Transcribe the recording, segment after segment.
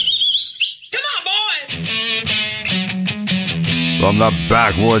From the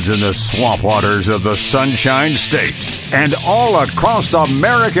backwoods and the swamp waters of the Sunshine State and all across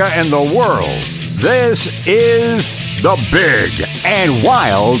America and the world, this is The Big and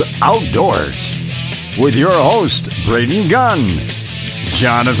Wild Outdoors. With your host, Braden Gunn,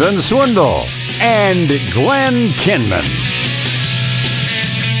 Jonathan Swindle, and Glenn Kinman.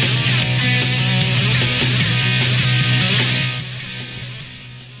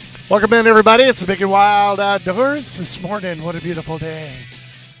 Welcome in, everybody. It's the Big and Wild Outdoors. This morning, what a beautiful day.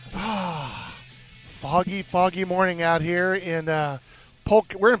 Foggy morning out here in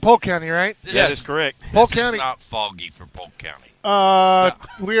Polk. We're in Polk County, right? Yes, that is correct. Polk this County. Is not foggy for Polk County.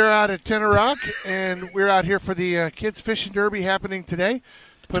 We are out at Tenor Rock, and we're out here for the Kids Fishing Derby happening today.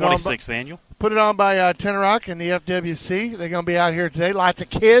 26th annual. Put it on by Tenor Rock and the FWC. They're going to be out here today. Lots of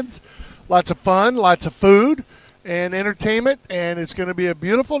kids, lots of fun, lots of food and entertainment, and it's going to be a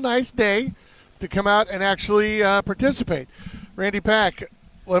beautiful, nice day to come out and actually participate. Randy Pack,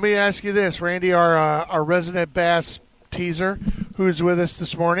 let me ask you this. Randy, our resident bass teaser, who's with us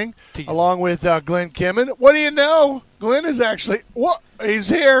this morning, along with Glenn Kinman. What do you know? Glenn is actually he's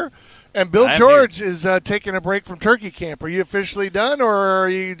here, and Bill George is taking a break from turkey camp. Are you officially done, or are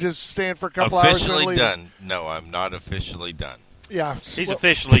you just staying for a couple hours? Officially done. No, I'm not officially done. Yeah, he's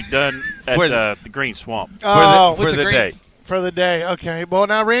officially done at the Green Swamp for the day. For the day, okay. Well,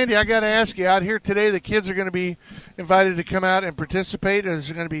 now, Randy, I got to ask you. Out here today, the kids are going to be invited to come out and participate.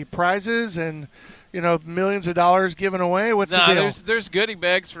 There's going to be prizes and millions of dollars given away. What's the deal? There's goodie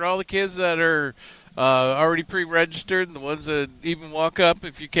bags for all the kids that are already pre-registered, and the ones that even walk up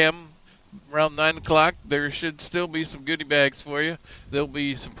if you can around 9 o'clock. There should still be some goodie bags for you. There'll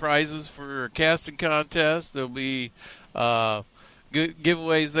be some prizes for a casting contest. There'll be good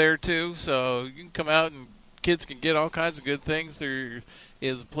giveaways there too, so you can come out and kids can get all kinds of good things. There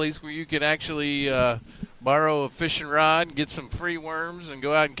is a place where you can actually borrow a fishing rod and get some free worms and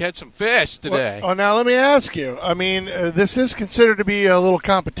go out and catch some fish today. Well, now let me ask you. I mean, this is considered to be a little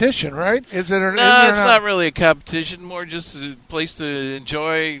competition, right? Is it? No, it's not really a competition. More just a place to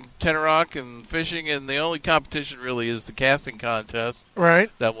enjoy Tenor Rock and fishing, and the only competition really is the casting contest, right?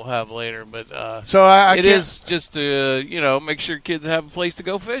 That we'll have later. But so it is just to make sure kids have a place to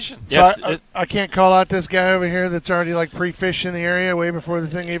go fishing. So yes, I can't call out this guy over here that's already like pre-fishing the area way before the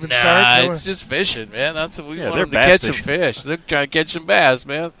thing even starts. It's just fishing, man. That's what we want them to catch some fish. They're trying to catch some bass,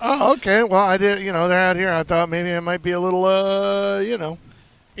 man. Oh, okay. Well, I did. They're out here. I thought maybe it might be a little,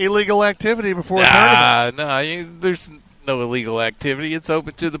 illegal activity before the tournament. There's no illegal activity. It's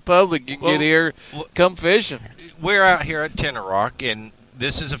open to the public. You can get here, come fishing. We're out here at Tenor Rock, and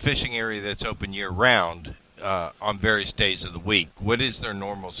this is a fishing area that's open year-round on various days of the week. What is their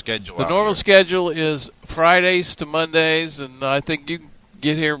normal schedule? The normal schedule is Fridays to Mondays, and I think you can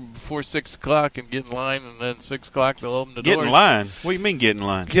get here before 6 o'clock and get in line, and then 6 o'clock they'll open the doors. Get in line? What do you mean get in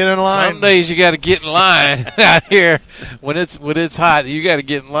line? Get in line. Some days you got to get in line out here. When it's hot, you got to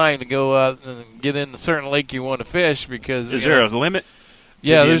get in line to go out and get in a certain lake you want to fish because. Is there a limit?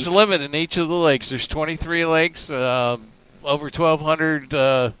 Yeah, there's a limit in each of the lakes. There's 23 lakes, over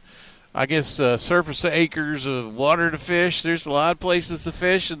 1,200. Surface acres of water to fish. There's a lot of places to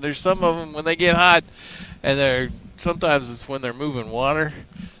fish, and there's some of them when they get hot, and sometimes it's when they're moving water,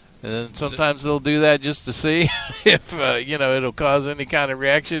 and then sometimes they'll do that just to see if it'll cause any kind of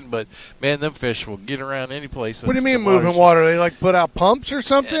reaction. But man, them fish will get around any place. What do you mean moving water? They like put out pumps or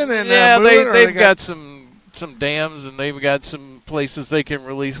something? And they've got some dams, and they've got some places they can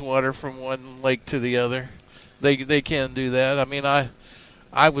release water from one lake to the other. They can do that. I mean,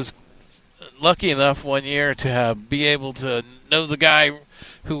 I was lucky enough one year to be able to know the guy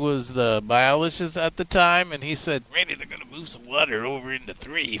who was the biologist at the time, and he said, "Randy, they're going to move some water over into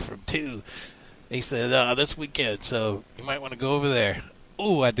 3 from 2." He said, "This weekend, so you might want to go over there."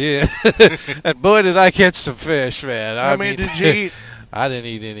 Oh, I did, and boy, did I catch some fish, man! I mean, did you eat? I didn't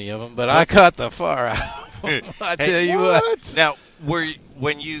eat any of them, but I caught the far out of them. I tell you what. Now,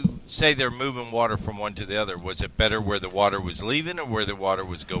 when you say they're moving water from one to the other, was it better where the water was leaving or where the water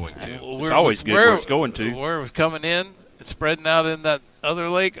was going to? It's always good where it's going to. Where it was coming in, it's spreading out in that other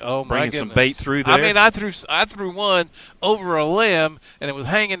lake. Oh, my goodness. Bringing some bait through there. I mean, I threw one over a limb, and it was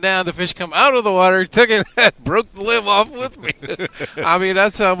hanging down. The fish come out of the water, took it, and broke the limb off with me. I mean,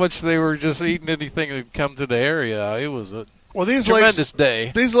 that's how much they were just eating anything that come to the area. It was a tremendous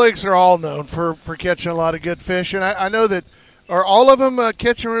day. These lakes are all known for catching a lot of good fish, and I know that. Are all of them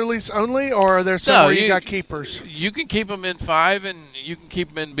catch and release only, or are there some where you got keepers? You can keep them in 5, and you can keep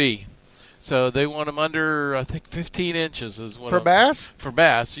them in B. So they want them under, I think, 15 inches is what for bass. For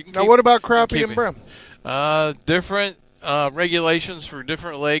bass, you can. Now, what about crappie and brim? Different. regulations for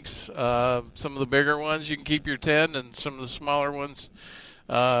different lakes. Some of the bigger ones you can keep your 10, and some of the smaller ones,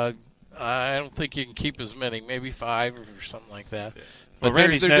 I don't think you can keep as many. Maybe 5 or something like that. Well,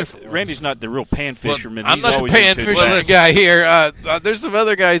 But Randy's not the real pan fisherman. I'm He's not the always pan into fisherman guy here. There's some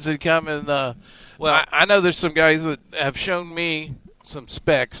other guys that come and. Well, I know there's some guys that have shown me some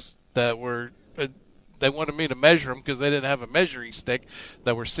specs that were. They wanted me to measure them because they didn't have a measuring stick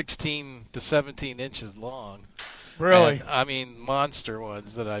that were 16 to 17 inches long. Really? And, I mean, monster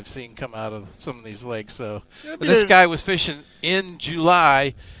ones that I've seen come out of some of these lakes. So Yeah, but this guy was fishing in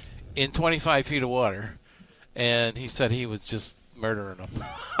July in 25 feet of water, and he said he was just murdering them.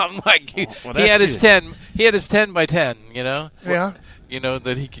 I'm like, he had his 10. He had his 10 by 10. You know. Yeah. You know,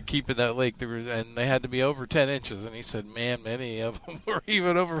 that he could keep in that lake. And they had to be over 10 inches. And he said, man, many of them were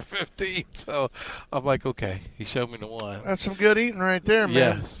even over 15. So I'm like, okay. He showed me the one. That's some good eating right there,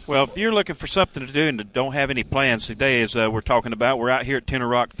 man. Yes. Well, if you're looking for something to do and don't have any plans today, as we're talking about, we're out here at Tenor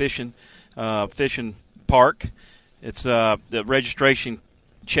Rock Fishing Park. It's the registration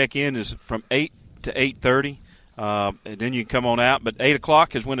check-in is from 8 to 8:30. And then you can come on out. But 8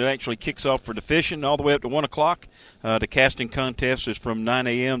 o'clock is when it actually kicks off for the fishing, all the way up to 1 o'clock. The casting contest is from 9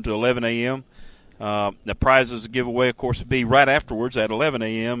 a.m. to 11 a.m. The prizes giveaway, of course, will be right afterwards at 11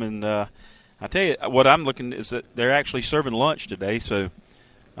 a.m. And I tell you, what I'm looking is that they're actually serving lunch today. So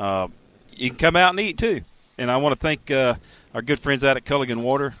you can come out and eat, too. And I want to thank our good friends out at Culligan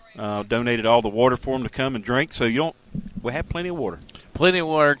Water. Donated all the water for them to come and drink. So we have plenty of water. Plenty of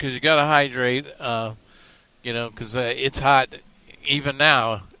water because you got to hydrate. You know, because it's hot even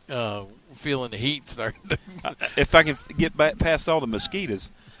now. Feeling the heat starting. If I can get back past all the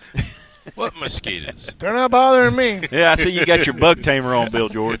mosquitoes. What mosquitoes? They're not bothering me. Yeah, I see you got your bug tamer on, Bill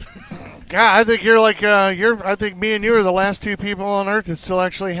George. God, I think you're like I think me and you are the last two people on Earth that still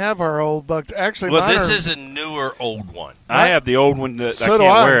actually have our old bug. Actually, Well, mine this are is a newer old one. I have the old one that So I do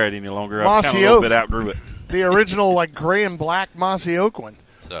can't I. wear it any longer. I've Mossy kind of a little oak. bit outgrew it. the original like gray and black mossy oak one.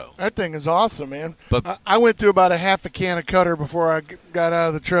 So That thing is awesome, man. But- I went through about a half a can of Cutter before I got out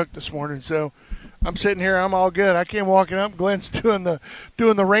of the truck this morning, so I'm sitting here. I'm all good. I came walking up. Glenn's doing the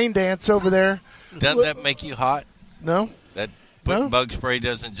rain dance over there. doesn't that make you hot? No, That putting No. bug spray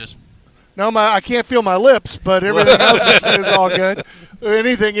doesn't just. no, I can't feel my lips, but everything else is all good.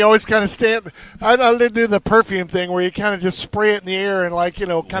 Anything, you always kind of stand. I did do the perfume thing where you kind of just spray it in the air and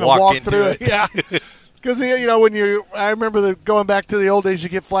kind of Walk walk into through it. it. Yeah. Because, when I remember going back to the old days, you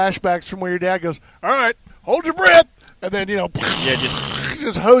get flashbacks from where your dad goes, all right, hold your breath. And then, Yeah,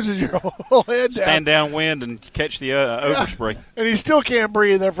 just hoses your whole head down. stand downwind and catch the overspray. And you still can't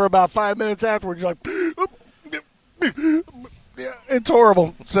breathe there for about 5 minutes afterwards. You're like, yeah, it's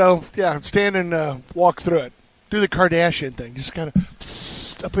horrible. So, yeah, stand and walk through it. Do the Kardashian thing. Just kind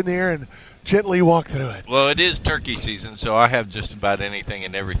of up in the air and gently walk through it. Well, it is turkey season, so I have just about anything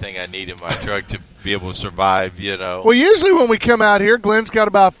and everything I need in my truck to be able to survive, Well, usually when we come out here, Glenn's got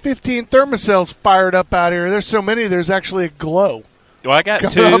about 15 thermocells fired up out here. There's so many, there's actually a glow. Well, I got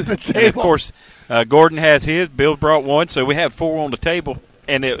Coming two. off the And of table. course, Gordon has his. Bill brought one, so we have 4 on the table,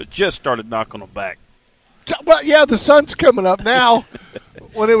 and it just started knocking them back. Well, yeah, the sun's coming up now.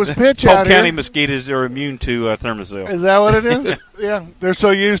 When it was pitch Polk out County here. mosquitoes are immune to Thermacell. Is that what it is? Yeah, they're so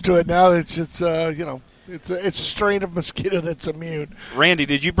used to it now. It's it's a strain of mosquito that's immune. Randy,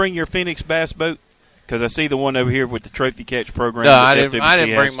 did you bring your Phoenix bass boat? Because I see the one over here with the trophy catch program. No, that I didn't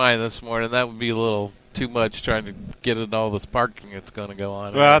FWC bring has. mine this morning. That would be a little too much trying to get in all this parking that's going to go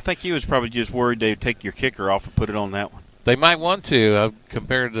on. Well, I think he was probably just worried they'd take your kicker off and put it on that one. They might want to,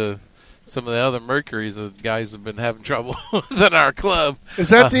 compared to some of the other Mercuries that guys have been having trouble with in our club. Is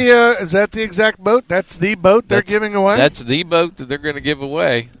that the exact boat? That's the boat they're giving away. That's the boat that they're going to give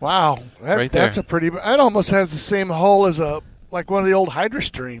away. Wow, Right that's there. a pretty. That almost has the same hull as one of the old Hydra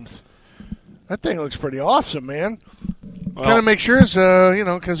Streams. That thing looks pretty awesome, man. Well, Kind of make sure,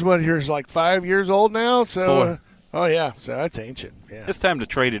 because yours like 5 years old now. So, 4. Oh yeah, so that's ancient. Yeah, it's time to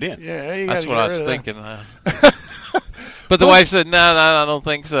trade it in. yeah. You That's gotta what I get was rid of thinking. But the wife said, no, I don't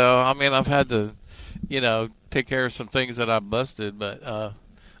think so. I mean, I've had to, take care of some things that I busted. But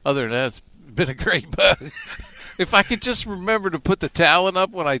other than that, it's been a great boat. If I could just remember to put the talon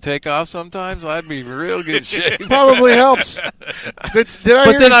up when I take off sometimes, I'd be in real good shape. that. Probably helps. Did I But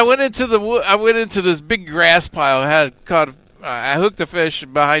hear then you I went into this big grass pile. I hooked a fish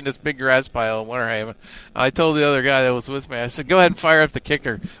behind this big grass pile in Winter Haven. I told the other guy that was with me, I said, go ahead and fire up the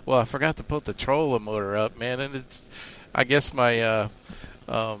kicker. Well, I forgot to put the trolling motor up, man. And it's, I guess my,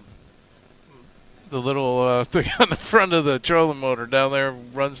 the little thing on the front of the trolling motor down there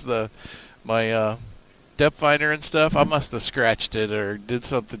runs my depth finder and stuff, I must have scratched it or did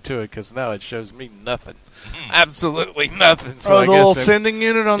something to it because now it shows me nothing. Absolutely nothing. So the little sending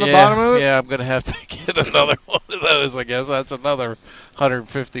unit on the bottom of it? Yeah, I'm going to have to get another one of those, I guess. That's another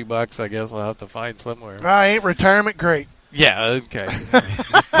 $150, I guess I'll have to find somewhere. Ain't retirement great? Yeah, okay.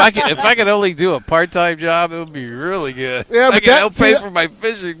 if I could only do a part-time job, it would be really good. Yeah, but I can help pay for my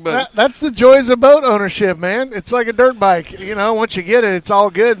fishing, but that's the joys of boat ownership, man. It's like a dirt bike. Once you get it, it's all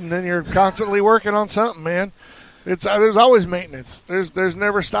good, and then you're constantly working on something, man. There's always maintenance. There's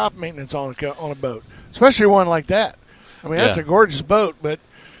never stop maintenance on a boat, especially one like that. I mean, that's a gorgeous boat, but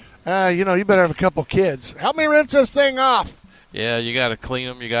you better have a couple kids. Help me rinse this thing off. Yeah, you got to clean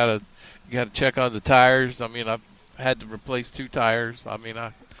them. You got to check on the tires. I mean, I've had to replace 2 tires. I mean,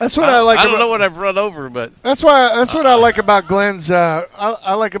 that's what I like. I don't know what I've run over, but that's what I like about Glenn's.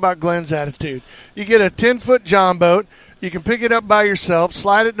 I like about Glenn's attitude. You get a 10-foot John boat. You can pick it up by yourself,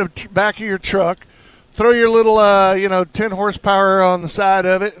 slide it in the back of your truck, throw your little 10 horsepower on the side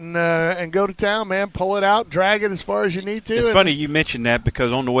of it, and go to town, man. Pull it out, drag it as far as you need to. It's funny you mentioned that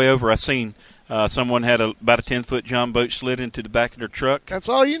because on the way over, I seen someone had about a 10-foot John boat slid into the back of their truck. That's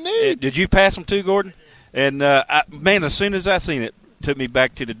all you need. Did you pass them too, Gordon? And, man, as soon as I seen it, took me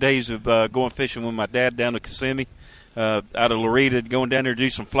back to the days of going fishing with my dad down to Kissimmee, out of Loretta, going down there to do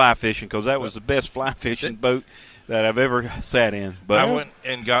some fly fishing because that was the best fly fishing boat that I've ever sat in. But I went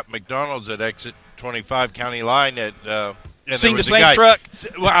and got McDonald's at exit 25 County Line at seen the same truck?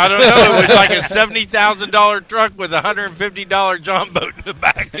 Well, I don't know. It was like a $70,000 truck with a $150 John boat in the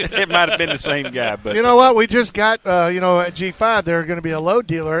back. It might have been the same guy. But you know what? We just got, at G5, they're going to be a load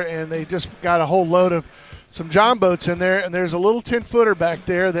dealer, and they just got a whole load of some John boats in there, and there's a little 10-footer back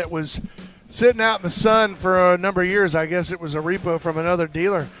there that was sitting out in the sun for a number of years. I guess it was a repo from another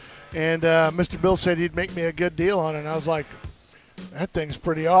dealer, and Mr. Bill said he'd make me a good deal on it, and I was like, that thing's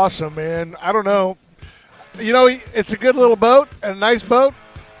pretty awesome, man. I don't know. It's a good little boat and a nice boat,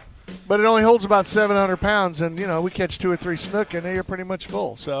 but it only holds about 700 pounds, and, we catch 2 or 3 snook, and you're pretty much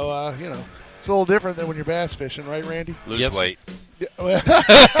full. So, it's a little different than when you're bass fishing, right, Randy? Lose weight.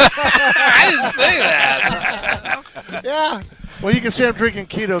 I didn't say that. Yeah. Well, you can see I'm drinking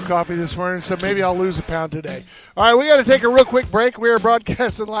keto coffee this morning, so maybe I'll lose a pound today. All right, we got to take a real quick break. We are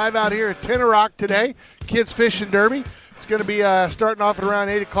broadcasting live out here at Tenor Rock today, Kids Fishing Derby. It's going to be starting off at around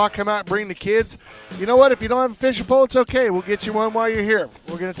 8 o'clock. Come out and bring the kids. You know what? If you don't have a fishing pole, it's okay. We'll get you one while you're here.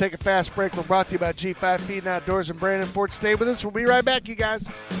 We're going to take a fast break. We're brought to you by G5 Feeding Outdoors and Brandon Ford. Stay with us. We'll be right back, you guys.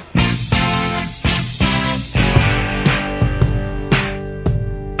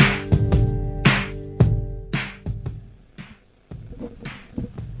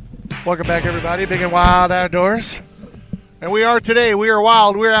 Welcome back, everybody. Big and Wild Outdoors. And we are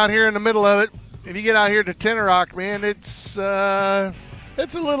wild. We're out here in the middle of it. If you get out here to Tenor Rock, man, it's a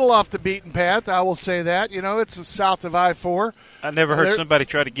little off the beaten path. I will say that. It's south of I-4. I never heard somebody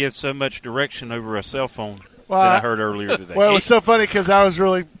try to give so much direction over a cell phone that I heard earlier today. Well, it was so funny because I was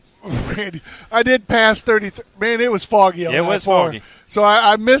really Randy. I did pass 30. Man, it was foggy. Yeah, it was foggy. So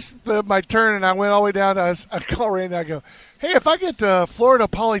I missed my turn, and I went all the way down. I called Randy, and I go, hey, if I get to Florida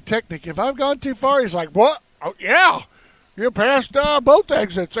Polytechnic, if I've gone too far, he's like, what? Oh, yeah. You're past both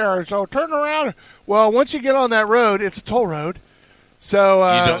exits there, so turn around. Well, once you get on that road, it's a toll road. So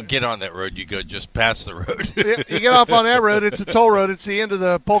you don't get on that road. You go just past the road. You get off on that road. It's a toll road. It's the end of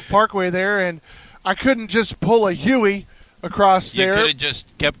the Polk Parkway there, and I couldn't just pull a Huey across there. You could have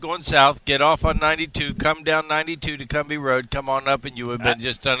just kept going south, get off on 92, come down 92 to Cumbie Road, come on up, and you would have been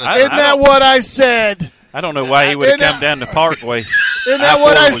just done. Isn't that what I said? I don't know why he would have come down the Parkway. Isn't that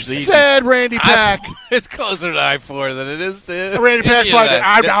what I said, Randy Pack? It's closer to I-4 than it is to Randy Pack's like,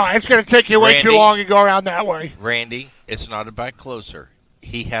 I know, it's going to take you way too long to go around that way. Randy, it's not about closer.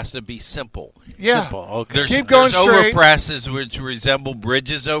 He has to be simple. Yeah. Simple. Okay. Keep going straight. Overpasses which resemble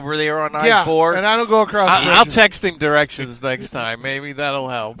bridges over there on I-4. I-4. And I don't go across I'll text him directions next time. Maybe that'll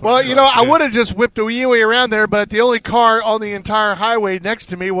help. Well, I would have just whipped a Yui around there, but the only car on the entire highway next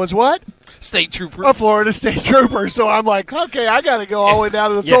to me was what? State trooper. A Florida state trooper. So I'm like, okay, I got to go all the way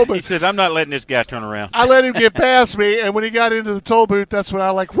down to the toll booth. He says, I'm not letting this guy turn around. I let him get past me, and when he got into the toll booth, that's when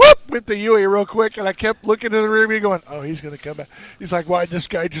I whoop, with the Yui real quick, and I kept looking in the rear view going, oh, he's going to come back. He's like, why did this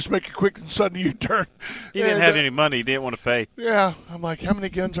guy just make a quick and sudden U-turn? He didn't have any money. He didn't want to pay. Yeah. I'm like, how many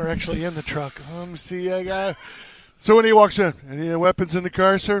guns are actually in the truck? Let me see, guy. So when he walks in, any weapons in the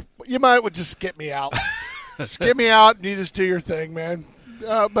car, sir? You might just get me out. Just get me out, and you just do your thing, man.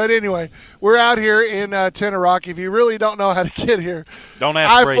 But anyway, we're out here in Tenor Rock. If you really don't know how to get here, don't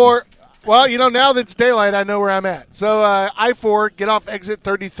ask I-4. Well, now that it's daylight, I know where I'm at. So I-4, get off exit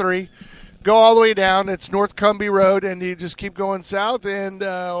 33, go all the way down. It's North Cumbie Road, and you just keep going south. And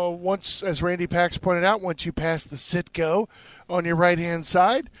once, as Randy Pax pointed out, once you pass the Citgo on your right-hand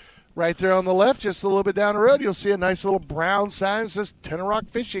side, right there on the left, just a little bit down the road, you'll see a nice little brown sign that says Tenor Rock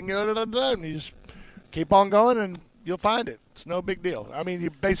Fishing. And you just keep on going, and you'll find it. It's no big deal. I mean, you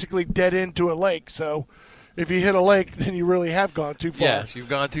basically dead into a lake, so if you hit a lake, then you really have gone too far. Yes, you've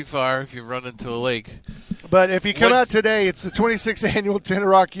gone too far if you run into a lake. But if you come out today, it's the 26th Annual Tenor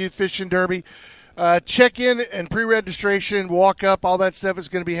Rock Youth Fishing Derby. Check-in and pre-registration, walk-up, all that stuff is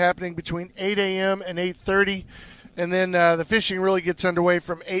going to be happening between 8 a.m. and 8:30. And then the fishing really gets underway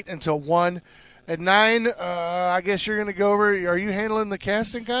from 8 until 1. At 9, I guess you're going to go over. Are you handling the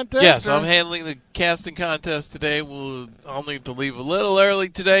casting contest? Yes, I'm handling the casting contest today. I'll need to leave a little early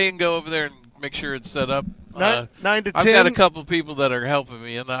today and go over there and make sure it's set up. 9 to 10. I've got a couple people that are helping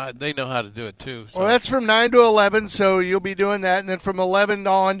me, and they know how to do it too. So. Well, that's from 9 to 11, so you'll be doing that. And then from 11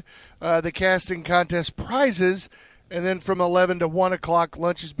 on, the casting contest prizes. And then from 11 to 1 o'clock,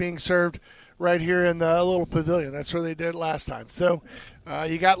 lunch is being served right here in the little pavilion. That's where they did it last time. So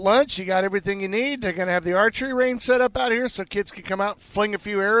you got lunch. You got everything you need. They're going to have the archery range set up out here so kids can come out, fling a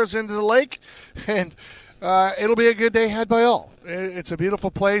few arrows into the lake, and it'll be a good day had by all. It's a beautiful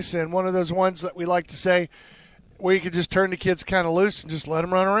place, and one of those ones that we like to say where you can just turn the kids kind of loose and just let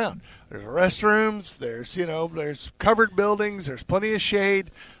them run around. There's restrooms. There's covered buildings. There's plenty of shade.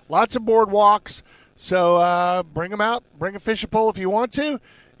 Lots of boardwalks. So bring them out. Bring a fishing pole if you want to.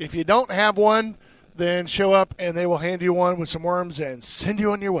 If you don't have one, then show up, and they will hand you one with some worms and send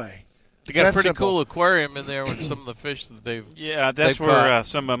you on your way. They got a pretty cool aquarium in there with some of the fish that they've that's where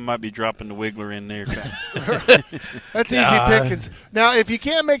some of them might be dropping the wiggler in there. That's easy pickings. Now, if you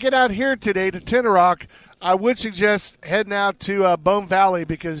can't make it out here today to Tenor Rock, I would suggest heading out to Bone Valley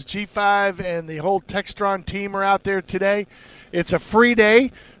because G5 and the whole Textron team are out there today. It's a free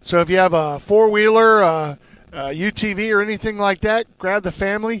day, so if you have a four-wheeler, UTV or anything like that, grab the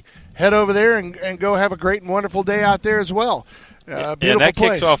family, head over there, and go have a great and wonderful day out there as well. Beautiful that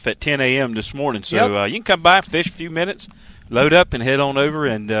place. Kicks off at 10 a.m. this morning, so you can come by, fish a few minutes, load up, and head on over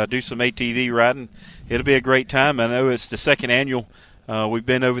and do some ATV riding. It'll be a great time. I know it's the second annual. We've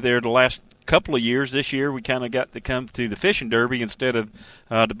been over there the last couple of years. This year we kind of got to come to the fishing derby instead of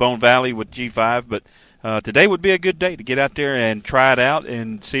the Bone Valley with G5, but today would be a good day to get out there and try it out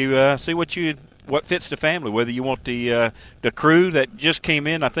and see what fits the family. Whether you want the crew that just came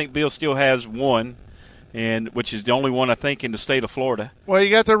in, I think Bill still has one, and which is the only one I think in the state of Florida. Well, you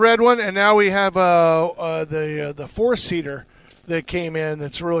got the red one, and now we have the four-seater that came in.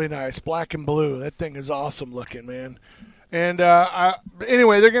 That's really nice, black and blue. That thing is awesome looking, man. And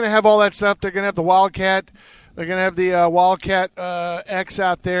anyway, they're going to have all that stuff. They're going to have the Wildcat. They're going to have the Wildcat X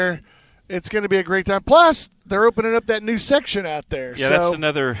out there. It's going to be a great time. Plus, they're opening up that new section out there. Yeah, that's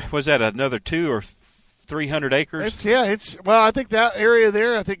another. Was that another 200 or 300 acres? Well, I think that area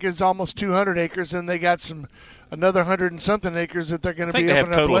there, is almost 200 acres, and they got another 100 and something acres that they're going to be opening up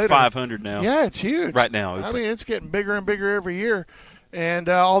later. I think they have a total of 500 now. Yeah, it's huge right now. I mean, it's getting bigger and bigger every year, and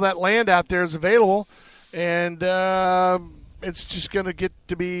all that land out there is available, and it's just going to get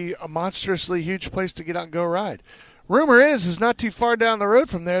to be a monstrously huge place to get out and go ride. Rumor is not too far down the road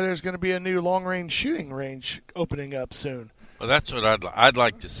from there. There's going to be a new long-range shooting range opening up soon. Well, that's what I'd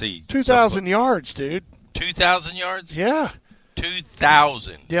like to see. 2,000 yards, dude. 2,000 yards? Yeah.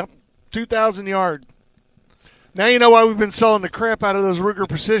 2,000. Yep, 2,000 yard. Now you know why we've been selling the crap out of those Ruger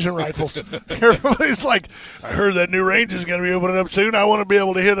precision rifles. Everybody's like, I heard that new range is going to be opening up soon. I want to be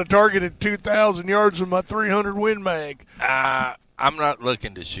able to hit a target at 2,000 yards with my 300 Win Mag. I'm not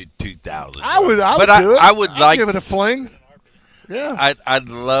looking to shoot 2,000. I would do it. I'd give it a fling. Yeah. I'd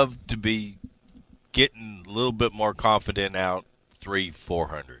love to be getting a little bit more confident out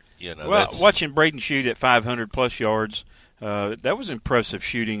 300-400. Well, watching Braden shoot at 500-plus yards, that was impressive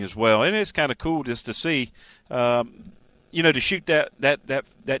shooting as well. And it's kind of cool just to see, to shoot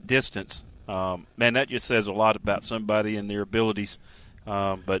that distance. Man, that just says a lot about somebody and their abilities.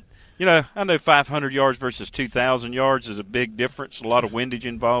 But I know 500 yards versus 2,000 yards is a big difference, a lot of windage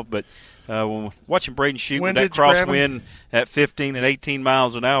involved. But when watching Braden shoot with that crosswind at 15 and 18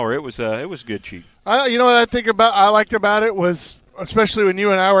 miles an hour, it was good shoot. You know what I liked about it was, especially when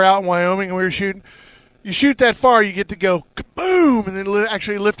you and I were out in Wyoming and we were shooting, you shoot that far, you get to go kaboom, and then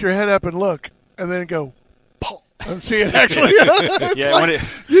actually lift your head up and look, and then go pop, and see it actually.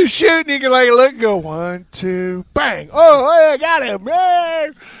 You shoot and you can look and go 1, 2, bang. Oh, I got him.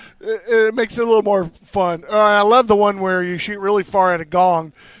 Bang. It makes it a little more fun. I love the one where you shoot really far at a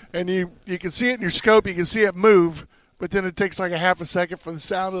gong, and you can see it in your scope. You can see it move, but then it takes like a half a second for the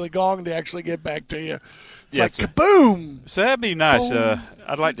sound of the gong to actually get back to you. It's Yeah, like kaboom. So that'd be nice. Oh.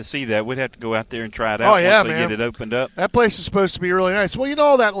 I'd like to see that. We'd have to go out there and try it out Oh, yeah, once they man. get it opened up. That place is supposed to be really nice. Well,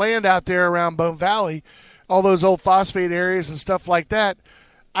 all that land out there around Bone Valley, all those old phosphate areas and stuff like that,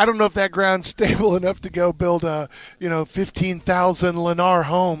 I don't know if that ground's stable enough to go build 15,000 Lennar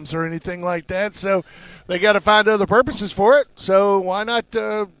homes or anything like that. So they got to find other purposes for it. So why not put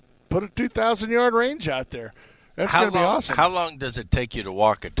a 2,000-yard range out there? That's going to be awesome. How long does it take you to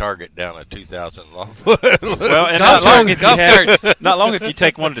walk a target down a 2,000 long? Well, and Golf not long if you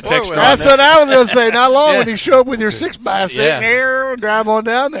take one to Textron. That's what I was going to say. Not long when you show up with your 6x sitting Yeah. there, drive on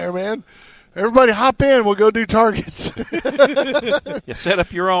down there, man. Everybody hop in. We'll go do targets. You set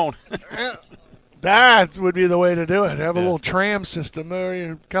up your own. That would be the way to do it. Have a little tram system there,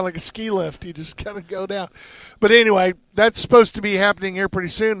 kind of like a ski lift. You just kind of go down. But anyway, that's supposed to be happening here pretty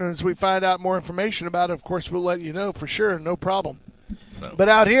soon. And as we find out more information about it, of course, we'll let you know for sure. No problem. But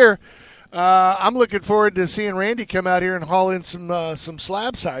out here, I'm looking forward to seeing Randy come out here and haul in some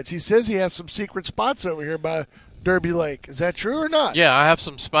slab sides. He says he has some secret spots over here by Derby Lake. Is that true or not? Yeah, I have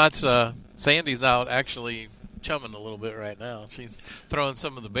some spots. Sandy's out actually chumming a little bit right now. She's throwing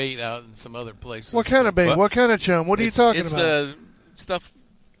some of the bait out in some other places. What kind of bait? What kind of chum? What are you talking it's about? Stuff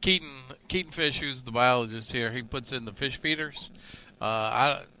Keaton Fish, who's the biologist here, he puts in the fish feeders.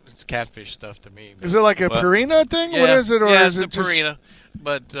 It's catfish stuff to me. Is it like a Purina thing? Yeah, What is it? Or yeah, is it's it a Purina.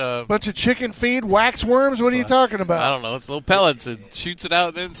 But bunch of chicken feed, wax worms? What are you talking about? I don't know. It's little pellets. It shoots it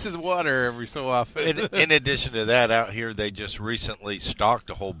out into the water every so often. In addition to that, out here they just recently stocked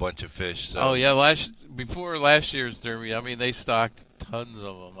a whole bunch of fish. So. Oh yeah, before last year's derby, I mean they stocked tons of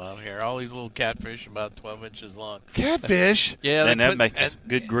them out here. All these little catfish about 12 inches long. Catfish? Yeah, And that makes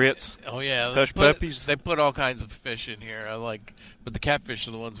good grits. Oh yeah, Hush puppies. They put all kinds of fish in here. But the catfish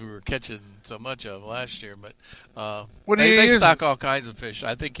are the ones we were catching so much of last year. But What do you they use? stock all kinds of fish.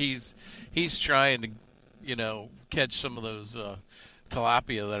 I think he's trying to catch some of those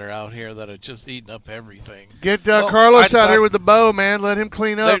tilapia that are out here that are just eating up everything. Get Well, Carlos I out thought- here with the bow, man. Let him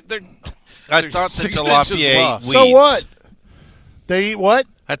clean up. I They're thought the 6 tilapia inches ate long. weeds. So what? They eat what?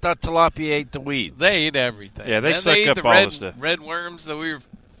 I thought tilapia ate the weeds. They eat everything. Yeah, they And suck eat up the all red, the stuff. red worms that we were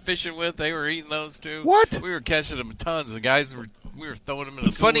fishing with. They were eating those too. What? We were catching them tons. The guys we were throwing them in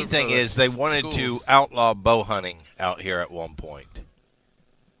The funny thing is, they wanted to schools. outlaw bow hunting out here at one point.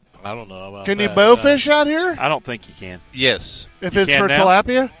 I don't know about Can you that. bow fish out here? I don't think you can. Yes, If You it's can for now?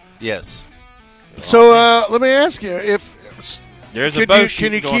 tilapia? yes. So let me ask you, if There's a can bow you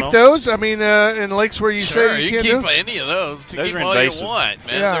shooting going keep on. those? I mean, in lakes where you Sure, say you you can can't keep do? any of those. You Those keep are all invasive. you want,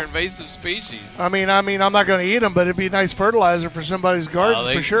 man. Yeah. They're invasive species. I mean, I'm not going to eat them, but it'd be nice fertilizer for somebody's garden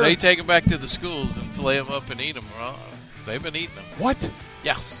They, for sure. They take them back to the schools and fillet them up and eat them. They've been eating them. What?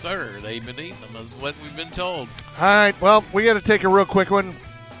 Yes, sir. They've been eating them, is what we've been told. All right. Well, we got to take a real quick one.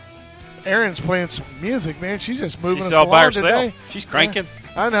 Erin's playing some music, man. She's just moving She's us all by along herself. today. She's cranking.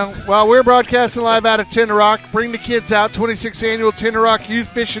 I know. Well, we're broadcasting live out of Tender Rock. Bring the kids out. 26th Annual Tender Rock Youth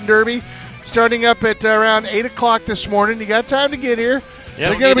Fishing Derby. Starting up at around 8 o'clock this morning. You got time to get here. Yeah,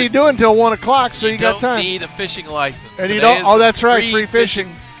 They're going to be doing until 1 o'clock, so you got don't time. need a fishing license. And you Today don't- is oh, a that's right, free fishing.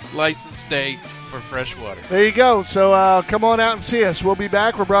 license day for freshwater. There you go. So come on out and see us. We'll be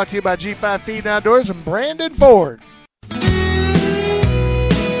back. We're brought to you by G5 Feed and Outdoors and Brandon Ford.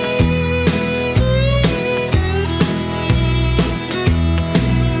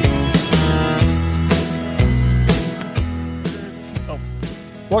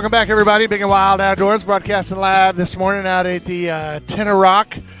 Welcome back, everybody. Big and Wild Outdoors, broadcasting live this morning out at the Tender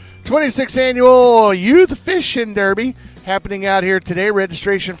Rock 26th Annual Youth Fishing Derby happening out here today.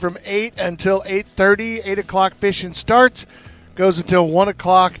 Registration from 8 until 8:30. 8 o'clock fishing starts, goes until 1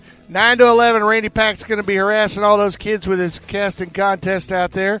 o'clock. 9 to 11, Randy Pack's going to be harassing all those kids with his casting contest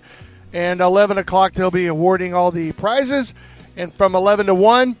out there. And 11 o'clock, they'll be awarding all the prizes. And from 11 to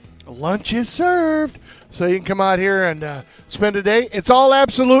 1, lunch is served. So you can come out here and spend a day. It's all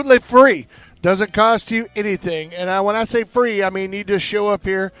absolutely free. Doesn't cost you anything. And when I say free, I mean you just show up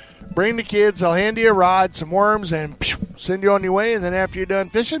here, bring the kids, I'll hand you a rod, some worms, and send you on your way. And then after you're done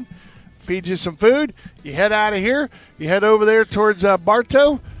fishing, feed you some food. You head out of here. You head over there towards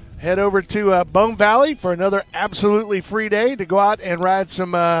Bartow. Head over to Bone Valley for another absolutely free day to go out and ride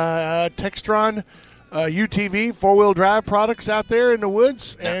some Textron UTV four-wheel drive products out there in the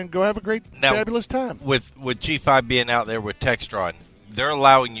woods and go have a great, fabulous time. With G5 being out there with Textron, they're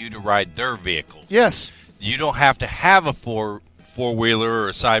allowing you to ride their vehicles. Yes. You don't have to have a four-wheeler or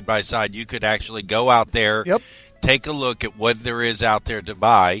a side-by-side. You could actually go out there, take a look at what there is out there to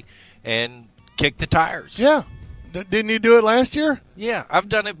buy, and kick the tires. Yeah. Didn't you do it last year? Yeah, I've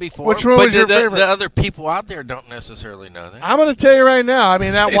done it before. Which one but was your favorite? The other people out there don't necessarily know that. I'm going to tell you right now. I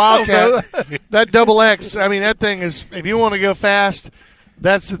mean, that Wildcat, that Double X. I mean, that thing is. If you want to go fast,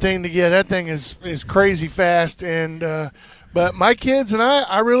 that's the thing to get. That thing is crazy fast. And but my kids and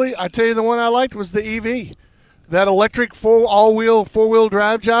I tell you, the one I liked was the EV, that electric all-wheel 4-wheel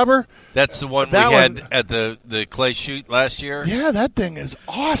drive jobber. That's the one we had at the clay shoot last year. Yeah, that thing is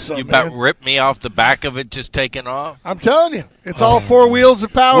awesome. You about ripped me off the back of it just taking off. I'm telling you, it's all 4 wheels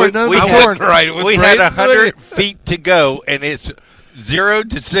of power. We had 100 feet to go, and it's 0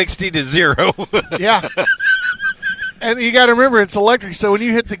 to 60 to 0. Yeah. And you got to remember, it's electric, so when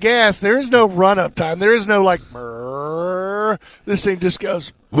you hit the gas, there is no run-up time. There is no, like, this thing just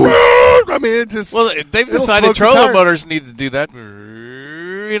goes. I mean, it just. Well, they've decided trolling motors need to do that,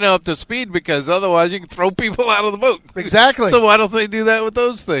 up to speed, because otherwise you can throw people out of the boat. Exactly. So why don't they do that with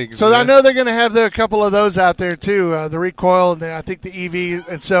those things? So I know they're going to have a couple of those out there too, the recoil and I think the EV.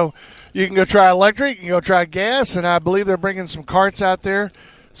 And so you can go try electric, you can go try gas, and I believe they're bringing some carts out there,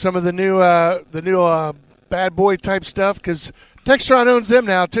 some of the new bad boy type stuff, because Textron owns them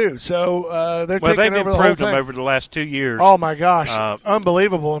now too. So they're taking over the whole thing. They've improved them over the last 2 years. Oh my gosh,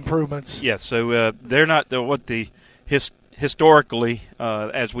 unbelievable improvements. Yeah, so they're not historically,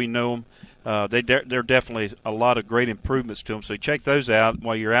 as we know them, they're definitely a lot of great improvements to them. So check those out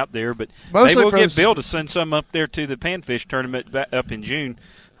while you're out there. But maybe we'll get Bill to send some up there to the Panfish tournament up in June.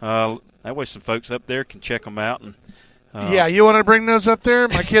 That way some folks up there can check them out. And yeah, you want to bring those up there?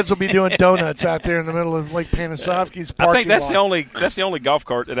 My kids will be doing donuts out there in the middle of Lake Panisovsky's parking I think that's lot. the only golf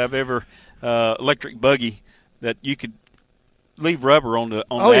cart that I've ever electric buggy that you could leave rubber on the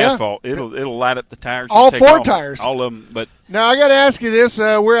asphalt. It'll light up the tires. All 4 tires. All of them. But now I got to ask you this: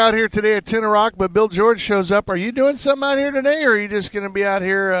 we're out here today at Tenor Rock, but Bill George shows up. Are you doing something out here today, or are you just going to be out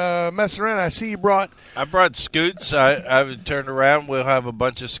here messing around? I see you brought. I brought scoots. I turned around. We'll have a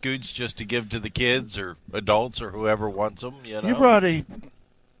bunch of scoots just to give to the kids or adults or whoever wants them. You brought a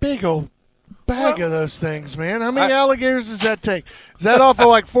big old bag of those things, man. How many alligators does that take? Is that off of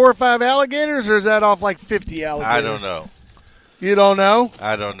like 4 or 5 alligators, or is that off like 50 alligators? I don't know. You don't know?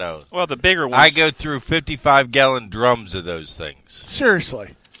 I don't know. Well, the bigger ones. I go through 55-gallon drums of those things.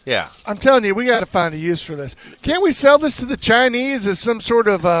 Seriously. Yeah. I'm telling you, we got to find a use for this. Can't we sell this to the Chinese as some sort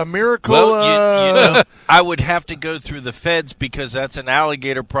of miracle? Well, I would have to go through the feds because that's an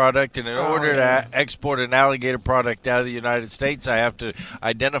alligator product, and in order to export an alligator product out of the United States, I have to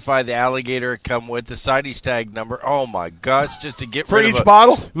identify the alligator, come with the CITES tag number. Oh, my gosh, just to get rid of each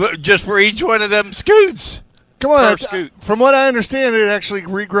bottle? Just for each one of them scoots. Come on. From what I understand, it actually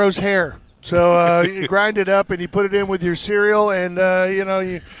regrows hair. So you grind it up and you put it in with your cereal, and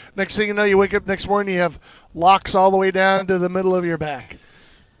next thing you know, you wake up next morning, you have locks all the way down to the middle of your back.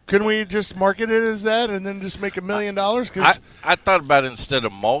 Couldn't we just market it as that and then just make $1 million? I thought about instead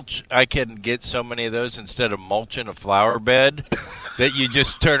of mulch, I can get so many of those instead of mulching a flower bed that you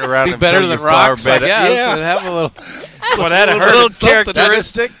just turn around and fill your flower bed. Yeah, have a little. Well, that'd hurt. A little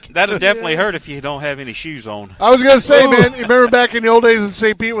characteristic. That'd definitely hurt if you don't have any shoes on. I was going to say, man, you remember back in the old days in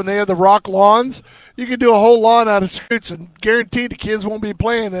St. Pete when they had the rock lawns? You could do a whole lawn out of scoots and guarantee the kids won't be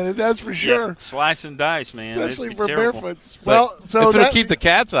playing in it. That's for sure. Yeah, slice and dice, man. Especially for terrible. barefoots. Well, so if it'll keep the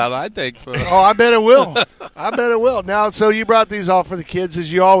cats out, I think so. Oh, I bet it will. I bet it will. Now, so you brought these all for the kids,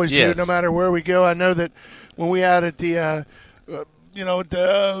 as you always do, no matter where we go. I know that when we out at the,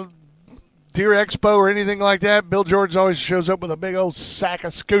 the Deer Expo or anything like that, Bill George always shows up with a big old sack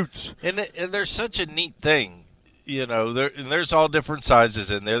of scoots. And there's such a neat thing. There's all different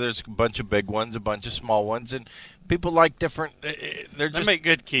sizes in there. There's a bunch of big ones, a bunch of small ones, and people like different. They make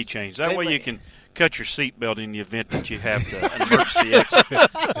good keychains. That way you can cut your seatbelt in the event that you have an emergency exit.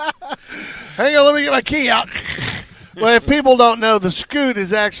 Hang on, let me get my key out. Well, if people don't know, the scoot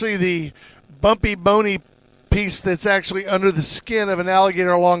is actually the bumpy, bony piece that's actually under the skin of an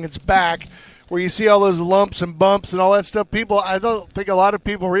alligator along its back, where you see all those lumps and bumps and all that stuff. I don't think a lot of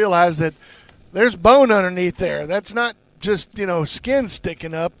people realize that there's bone underneath there. That's not just, skin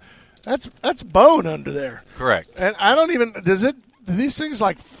sticking up. That's bone under there. Correct. And I don't even – do these things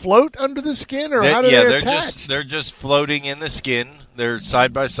like float under the skin, or how do they attach? They're just floating in the skin. They're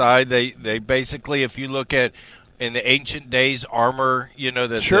side by side. They basically, if you look at in the ancient days, armor,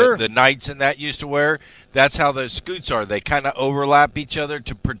 the knights and that used to wear, that's how those scoots are. They kind of overlap each other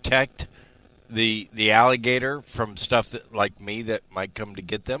to protect the alligator from stuff that like me that might come to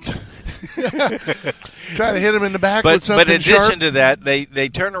get them. Try to hit them in the back with something But in addition sharp. to that, they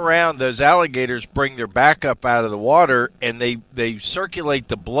turn around. Those alligators bring their back up out of the water, and they circulate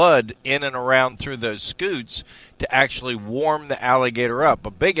the blood in and around through those scoots to actually warm the alligator up.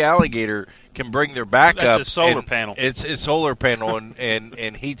 A big alligator can bring their back That's up. his solar panel. It's his solar panel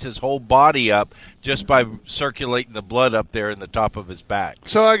and heats his whole body up just by circulating the blood up there in the top of his back.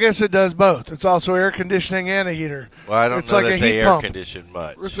 So I guess it does both. It's also air conditioning and a heater. Well, I don't it's know like that a they heat air pump. condition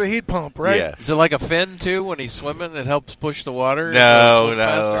much. It's a heat pump, right? Yeah. Is it like a fin, too, when he's swimming? It helps push the water? No,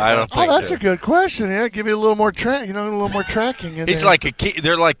 I don't think Oh, that's so. a good question. Yeah, give you a little more a little more tracking in He's there. like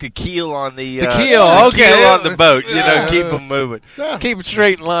they're like the keel on the keel, okay. keel on the boat. Yeah. Keep them moving. Yeah. Keep it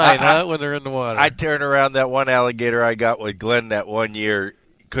straight in line, when they're in the water. I turned around that one alligator I got with Glenn that one year.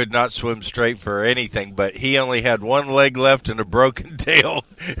 Could not swim straight for anything, but he only had one leg left and a broken tail.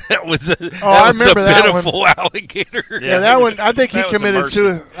 That was a pitiful alligator. Yeah, that one. I think he that was a committed mercy.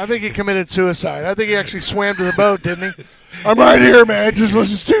 suicide. I think he committed suicide. I think he actually swam to the boat, didn't he? I'm right here, man. Let's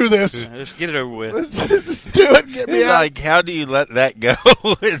just do this. Just get it over with. Let's just do it. Get me He's out. like, how do you let that go?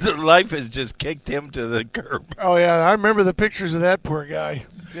 Life has just kicked him to the curb. Oh yeah, I remember the pictures of that poor guy.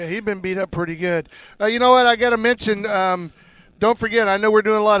 Yeah, he'd been beat up pretty good. You know what? I got to mention. Don't forget, I know we're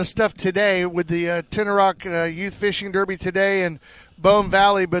doing a lot of stuff today with the Tenoroc Youth Fishing Derby today and Bone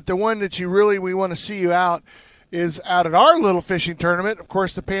Valley, but the one that we want to see you out is out at our little fishing tournament. Of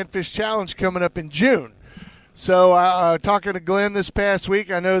course, the Panfish Challenge coming up in June. So talking to Glenn this past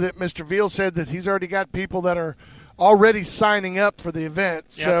week, I know that Mr. Veal said that he's already got people that are already signing up for the event.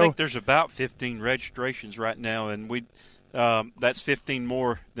 Yeah, so I think there's about 15 registrations right now, and that's 15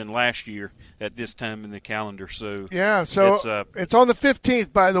 more than last year at this time in the calendar. So yeah, so it's on the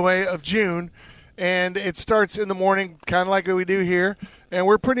 15th, by the way, of June, and it starts in the morning, kind of like we do here, and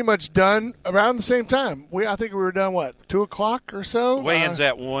we're pretty much done around the same time. I think we were done, 2 o'clock or so? The weigh-in's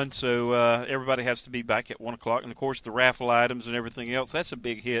at 1, so everybody has to be back at 1 o'clock. And, of course, the raffle items and everything else, that's a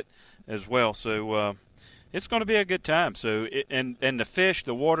big hit as well. So it's going to be a good time. So and the fish,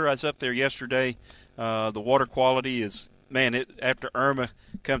 the water, I was up there yesterday, the water quality is – man, after Irma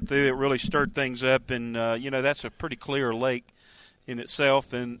come through, it really stirred things up, and that's a pretty clear lake in itself.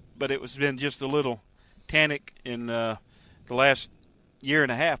 But it was been just a little tannic in the last year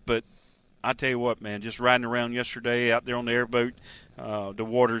and a half. But I tell you what, man, just riding around yesterday out there on the airboat,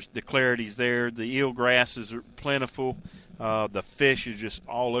 the clarity's there, the eel grasses are plentiful, the fish is just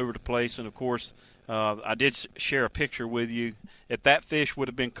all over the place, and of course. I did share a picture with you. If that fish would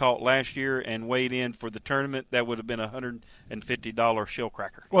have been caught last year and weighed in for the tournament, that would have been a $150 shell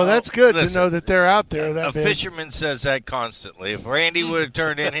cracker. Well, that's good to know that they're out there. A fisherman says that constantly. If Randy would have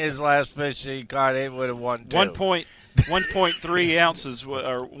turned in his last fish he caught, it would have won too. 1.3 ounces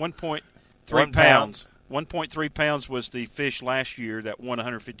or 1.3 pounds. 1.3 pounds was the fish last year that won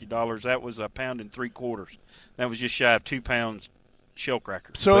 $150. That was 1 3/4 pounds. That was just shy of 2 pounds. Shell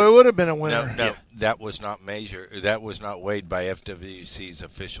crackers. So it would have been a winner. No, that was not measured. That was not weighed by FWC's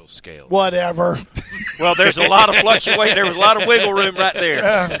official scale. Whatever. Well, there's a lot of fluctuation. There was a lot of wiggle room right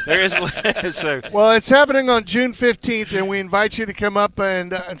there. There is. So. Well, it's happening on June 15th, and we invite you to come up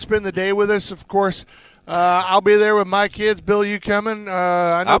and spend the day with us. Of course, I'll be there with my kids. Bill, you coming?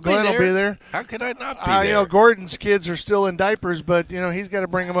 I know Glenn will be there. How could I not be there? You know, Gordon's kids are still in diapers, but he's got to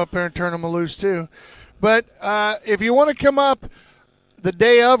bring them up there and turn them loose too. But if you want to come up the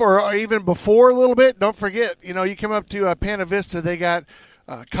day of or even before a little bit, don't forget, you come up to Pana Vista. They got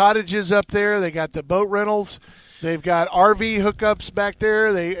cottages up there. They got the boat rentals. They've got RV hookups back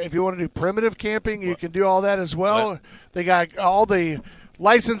there. If you want to do primitive camping, you can do all that as well. They got all the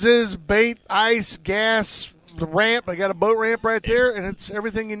licenses, bait, ice, gas, the ramp. They got a boat ramp right there, and it's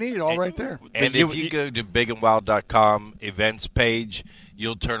everything you need right there. And if you go to bigandwild.com events page,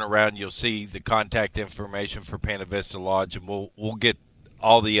 you'll turn around, you'll see the contact information for Pana Vista Lodge, and we'll get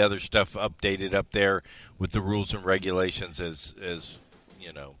all the other stuff updated up there with the rules and regulations as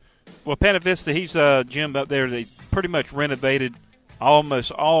you know. Well, Pana Vista, he's Jim up there. They pretty much renovated almost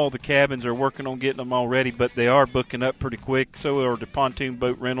all the cabins. Are working on getting them all ready, but they are booking up pretty quick. So are the pontoon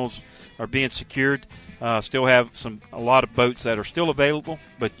boat rentals are being secured. Still have a lot of boats that are still available,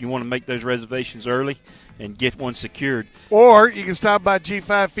 but you want to make those reservations early and get one secured. Or you can stop by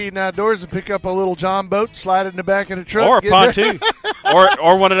G5 Feeding Outdoors and pick up a little John boat, slide it in the back of the truck. Or a pontoon.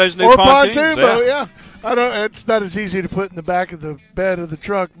 or one of those new or pontoons. Or pontoon boat, yeah. It's not as easy to put in the back of the bed of the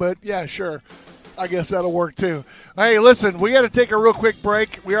truck, but yeah, sure. I guess that'll work too. Hey, listen, we got to take a real quick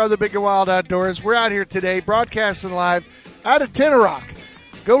break. We are the Big and Wild Outdoors. We're out here today broadcasting live out of Tenoroc.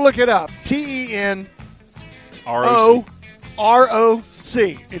 Go look it up. TENOROC.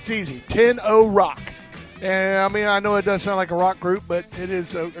 It's easy. 10-O Rock. And I know it does sound like a rock group, but it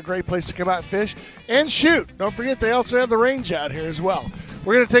is a great place to come out and fish and shoot. Don't forget, they also have the range out here as well.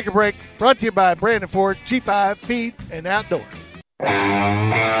 We're going to take a break. Brought to you by Brandon Ford, G5 Feed and Outdoor.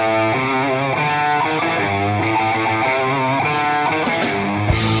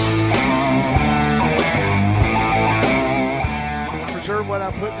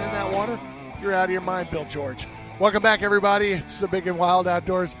 putting in that water, you're out of your mind, Bill George. Welcome back, everybody. It's the Big and Wild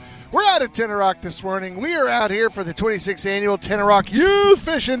Outdoors. We're out at Tenor Rock this morning. We are out here for the 26th Annual Tenor Rock Youth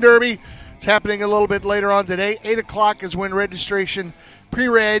Fishing Derby. It's happening a little bit later on today. 8 o'clock is when registration,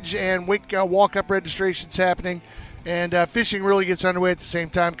 pre-reg, and walk-up registration's happening. And fishing really gets underway at the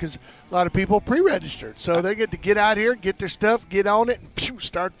same time because a lot of people pre-registered. So they get out here, get their stuff, get on it, and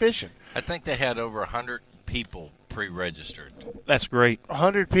start fishing. I think they had over 100 people pre-registered. That's great.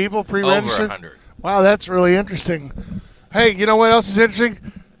 100 people pre-registered? Over 100. Wow, that's really interesting. Hey, you know what else is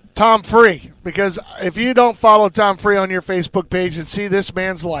interesting? Tom Free. Because if you don't follow Tom Free on your Facebook page and see this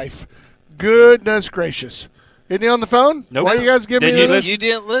man's life, goodness gracious. Isn't he on the phone? Nope. Why you guys give me this? You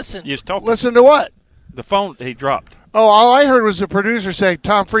didn't listen. You just talked. Listen to what? The phone he dropped. Oh, all I heard was the producer say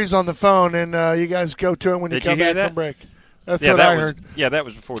Tom Free's on the phone, and you guys go to him when you come back from break. That's what I heard. Yeah, that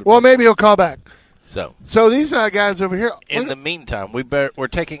was before the break. Maybe he'll call back. So these guys over here. In the meantime, we're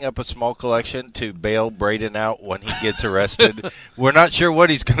taking up a small collection to bail Braden out when he gets arrested. We're not sure what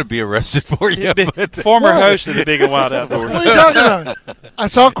he's going to be arrested for yet. Former host of the Big and Wild Outdoors. What are you talking about? I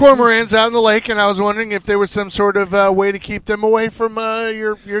saw cormorants out in the lake, and I was wondering if there was some sort of way to keep them away from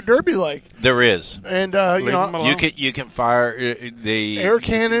your derby lake. There is, and you can fire the air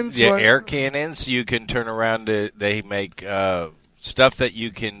cannons. Yeah, air cannons. You can turn around. They make. Stuff that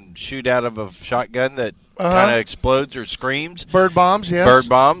you can shoot out of a shotgun that kind of explodes or screams. Bird bombs, yes. Bird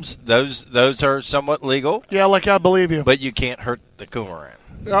bombs. Those are somewhat legal. Yeah, like I believe you. But you can't hurt the cormorant.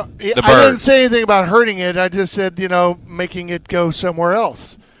 I didn't say anything about hurting it. I just said, making it go somewhere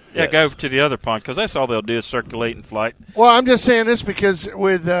else. Yeah, go to the other pond because that's all they'll do is circulate in flight. Well, I'm just saying this because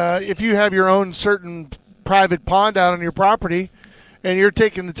with if you have your own certain private pond out on your property and you're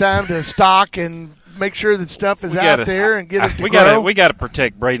taking the time to stock and make sure that stuff is out there and get it to grow. We got to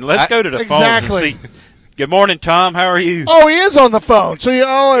protect Braden. Let's go to the phones and see. Good morning, Tom. How are you? Oh, he is on the phone. So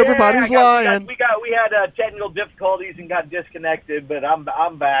everybody's lying. We had technical difficulties and got disconnected, but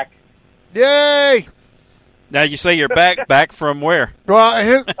I'm back. Yay! Now you say you're back from where?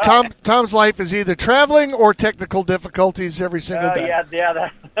 Well, Tom's life is either traveling or technical difficulties every single day. Yeah,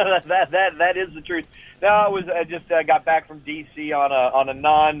 that is the truth. No, I just got back from D.C. on a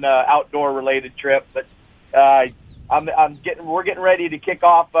non-outdoor related trip, but we're getting ready to kick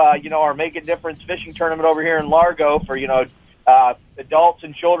off our Make a Difference fishing tournament over here in Largo for adults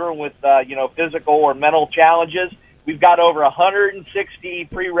and children with physical or mental challenges. We've got over 160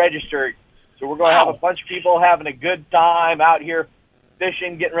 pre-registered, so we're going to have a bunch of people having a good time out here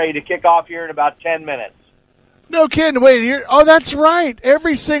fishing, getting ready to kick off here in about 10 minutes. No kidding. Wait here. Oh, that's right.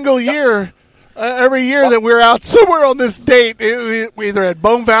 Every single year. Every year that we're out somewhere on this date, we either at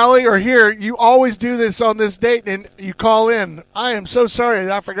Bone Valley or here, you always do this on this date, and you call in. I am so sorry.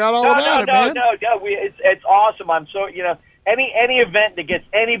 I forgot all about it, man. No. It's awesome. I'm so, any event that gets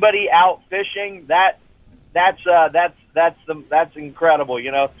anybody out fishing, that's incredible.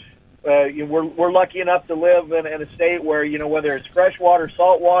 We're lucky enough to live in a state where, whether it's freshwater,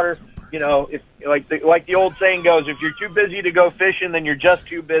 saltwater, if like the old saying goes, if you're too busy to go fishing, then you're just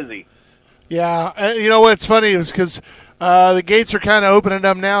too busy. Yeah, you know what's funny is because the gates are kind of opening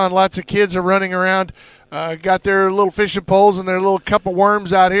up now, and lots of kids are running around, got their little fishing poles and their little cup of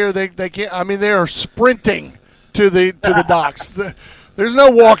worms out here. They can't. I mean, they are sprinting to the docks. There's no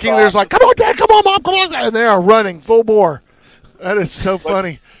walking. There's like, come on, Dad, come on, Mom, come on, and they are running full bore. That is so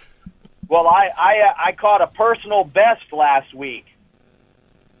funny. Well, I caught a personal best last week.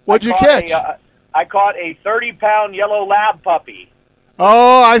 What'd you catch? I caught a 30-pound yellow lab puppy.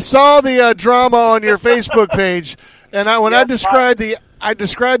 Oh, I saw the drama on your Facebook page, and I described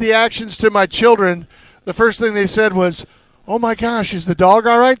the actions to my children, the first thing they said was, "Oh my gosh, is the dog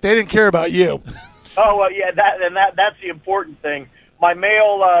all right?" They didn't care about you. Oh well, yeah, that's the important thing. My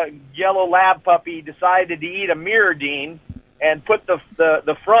male yellow lab puppy decided to eat a Mirrodine and put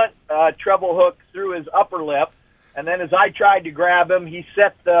the front treble hook through his upper lip, and then as I tried to grab him, he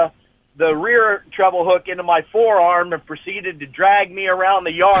set the rear treble hook into my forearm and proceeded to drag me around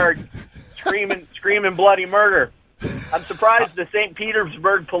the yard, screaming bloody murder. I'm surprised the St.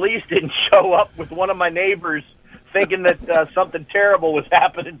 Petersburg police didn't show up with one of my neighbors thinking that something terrible was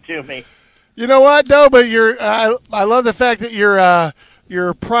happening to me. You know what, though? But I love the fact that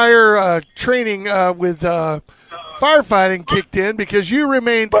your prior training with firefighting kicked in because you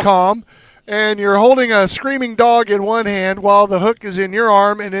remained calm. And you're holding a screaming dog in one hand while the hook is in your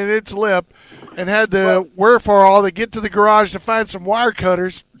arm and in its lip, and had the wherewithal to get to the garage to find some wire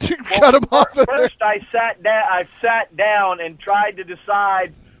cutters to cut them off. First, I sat down and tried to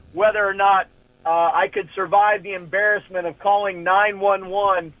decide whether or not I could survive the embarrassment of calling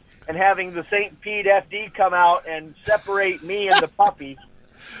 911 and having the St. Pete FD come out and separate me and the puppy.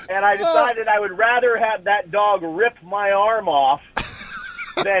 and I decided I would rather have that dog rip my arm off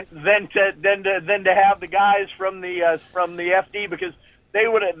than to have the guys from the FD, because they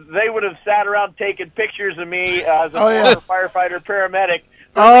would have sat around taking pictures of me as a former firefighter paramedic.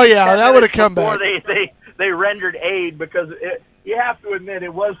 Oh yeah, that would have come back. They rendered aid, because you have to admit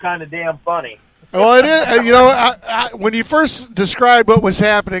it was kind of damn funny. Well, it is. You know, when you first described what was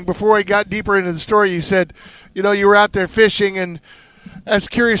happening before I got deeper into the story, you said, you know, you were out there fishing, and as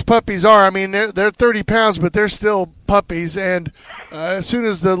curious puppies are, I mean, they're 30 pounds, but they're still puppies. And as soon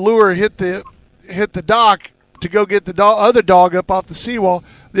as the lure hit the dock to go get the other dog up off the seawall,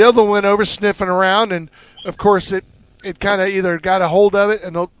 the other one went over sniffing around, and of course it kind of either got a hold of it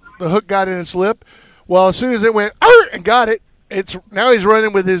and the hook got in its lip. Well, as soon as it went and got it, now he's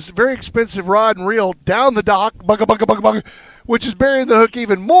running with his very expensive rod and reel down the dock, which is burying the hook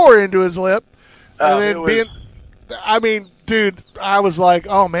even more into his lip. And then I mean, dude, I was like,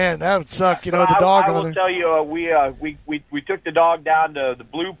 oh man, that would suck. You know, the dog. I will tell you, we took the dog down to the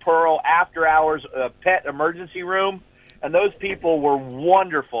Blue Pearl after hours pet emergency room, and those people were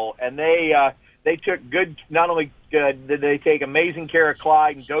wonderful, and they took good. Not only did they take amazing care of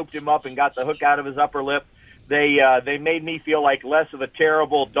Clyde and doped him up and got the hook out of his upper lip, they made me feel like less of a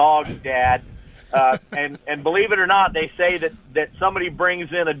terrible dog dad. And believe it or not, they say that somebody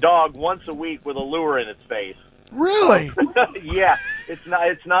brings in a dog once a week with a lure in its face. Really? Yeah, it's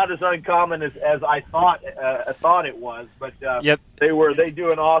not as uncommon as I thought it was, but they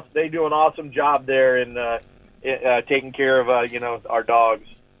do an awesome job there in taking care of our dogs.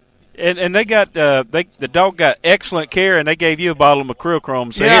 And they got the dog got excellent care, and they gave you a bottle of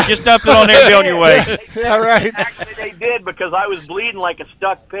Macrochrome. So here, just dump it on there and be on your way. Yeah, right. Actually, they did, because I was bleeding like a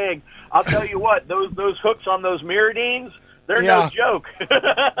stuck pig. I'll tell you what, those hooks on those Miradines, they're no joke.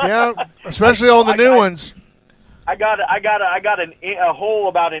 Yeah, especially on the new ones. I got a hole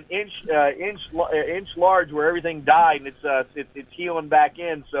about an inch large where everything died, and it's healing back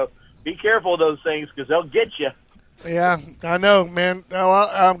in. So be careful of those things, because they'll get you. Yeah, I know, man. Well,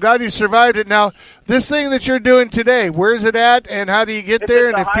 I'm glad you survived it. Now, this thing that you're doing today, where's it at, and how do you get there?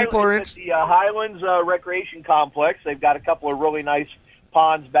 And if people are interested, the Highlands Recreation Complex, they've got a couple of really nice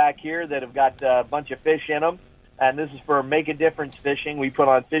ponds back here that have got a bunch of fish in them. And this is for Make a Difference Fishing. We put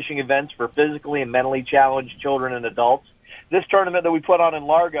on fishing events for physically and mentally challenged children and adults. This tournament that we put on in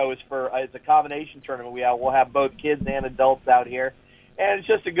Largo is it's a combination tournament. We'll have both kids and adults out here. And it's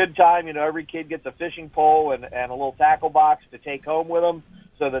just a good time. You know, every kid gets a fishing pole and a little tackle box to take home with them,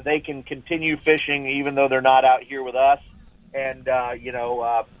 so that they can continue fishing even though they're not out here with us. And,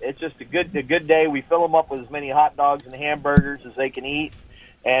 it's just a good day. We fill them up with as many hot dogs and hamburgers as they can eat.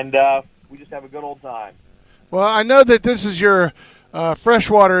 And we just have a good old time. Well, I know that this is your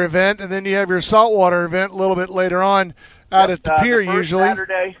freshwater event, and then you have your saltwater event a little bit later on out at the pier usually.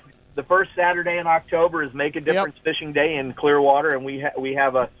 The first Saturday in October is Make a Difference Fishing Day in Clearwater, and we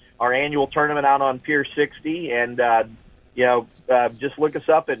have our annual tournament out on Pier 60. And just look us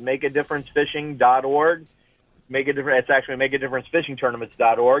up at makeadifferencefishing.org. It's actually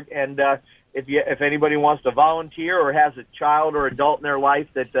makeadifferencefishingtournaments.org. And if anybody wants to volunteer or has a child or adult in their life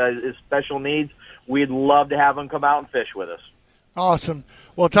that is special needs, we'd love to have them come out and fish with us. Awesome.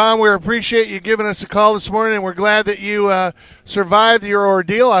 Well, Tom, we appreciate you giving us a call this morning, and we're glad that you survived your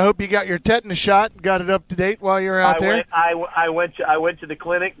ordeal. I hope you got your tetanus shot, got it up to date while you were out there. I went to the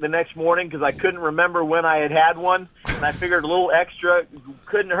clinic the next morning because I couldn't remember when I had one, and I figured a little extra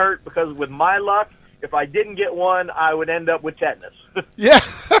couldn't hurt, because with my luck, if I didn't get one, I would end up with tetanus. Yeah.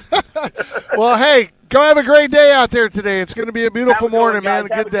 Well, hey, go have a great day out there today. It's going to be a beautiful morning, man. A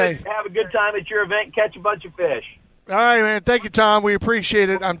good day. Have a good time at your event. Catch a bunch of fish. All right, man. Thank you, Tom. We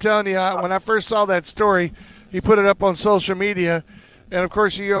appreciate it. I'm telling you, when I first saw that story, he put it up on social media, and, of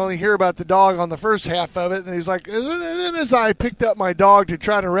course, you only hear about the dog on the first half of it, and he's like, and then as I picked up my dog to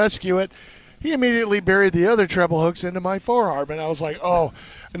try to rescue it, he immediately buried the other treble hooks into my forearm, and I was like, oh.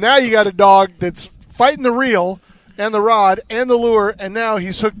 And now you got a dog that's fighting the reel and the rod and the lure, and now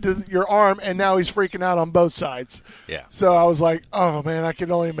he's hooked to your arm, and now he's freaking out on both sides. Yeah. So I was like, oh, man, I can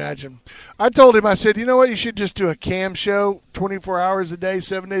only imagine. I told him, I said, you know what, you should just do a cam show 24 hours a day,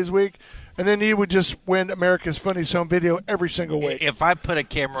 7 days a week, and then you would just win America's Funniest Home Video every single week. If I put a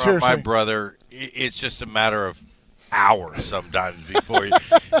camera on my brother, it's just a matter of hours sometimes before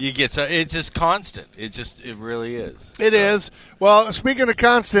you get so it's just constant. It really is. It is. Well, speaking of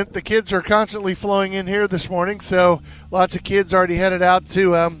constant, the kids are constantly flowing in here this morning, so lots of kids already headed out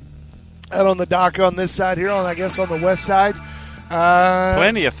to out on the dock on this side here, I guess on the west side.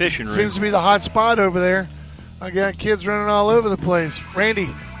 Plenty of fishing room. Seems to be the hot spot over there. I got kids running all over the place. Randy.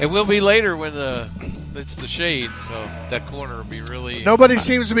 It will be later when it's the shade, so that corner will be really. Nobody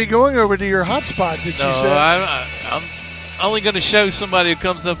seems to be going over to your hot spot. Did you say? I'm only going to show somebody who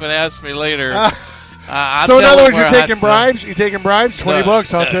comes up and asks me later. So in other words, you're taking bribes. You're taking bribes.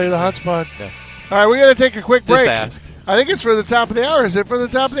 $20. I'll tell you the hot spot. No. All right, we got to take a quick break. Just ask. I think it's for the top of the hour. Is it for the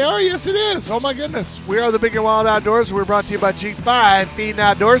top of the hour? Yes, it is. Oh, my goodness. We are the Big and Wild Outdoors. We're brought to you by G5 Feeding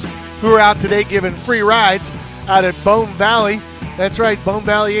Outdoors, who are out today giving free rides out at Bone Valley. That's right, Bone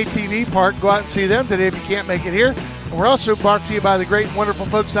Valley ATV Park. Go out and see them today if you can't make it here. And we're also brought to you by the great and wonderful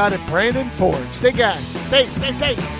folks out at Brandon Ford. Stay, guys. Stay.